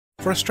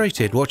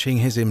Frustrated watching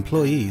his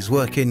employees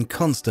work in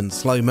constant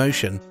slow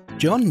motion,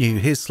 John knew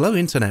his slow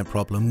internet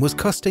problem was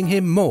costing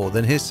him more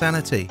than his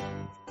sanity.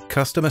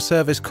 Customer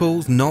service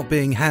calls not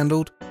being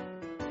handled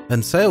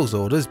and sales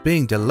orders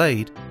being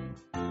delayed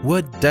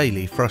were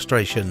daily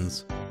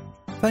frustrations.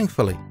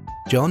 Thankfully,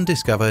 John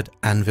discovered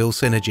Anvil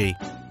Synergy.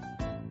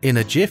 In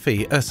a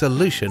jiffy, a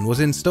solution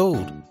was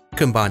installed,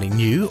 combining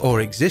new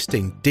or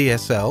existing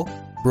DSL,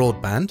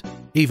 broadband,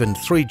 even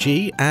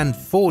 3G and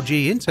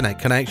 4G internet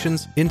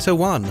connections into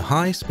one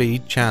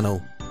high-speed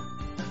channel.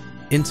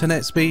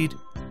 Internet speed,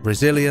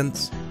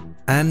 resilience,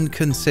 and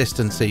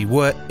consistency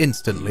were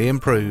instantly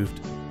improved.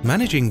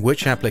 Managing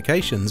which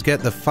applications get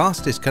the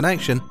fastest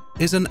connection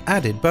is an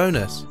added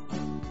bonus.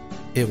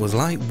 It was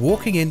like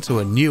walking into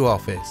a new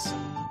office.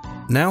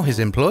 Now his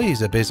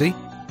employees are busy,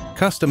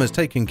 customers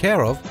taken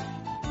care of,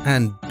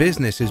 and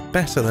business is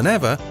better than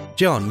ever.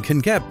 John can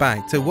get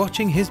back to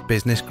watching his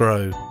business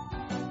grow.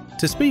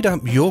 To speed up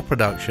your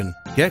production,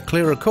 get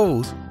clearer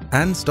calls,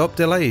 and stop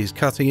delays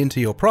cutting into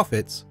your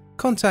profits,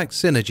 contact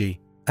Synergy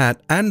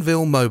at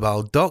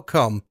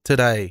anvilmobile.com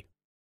today.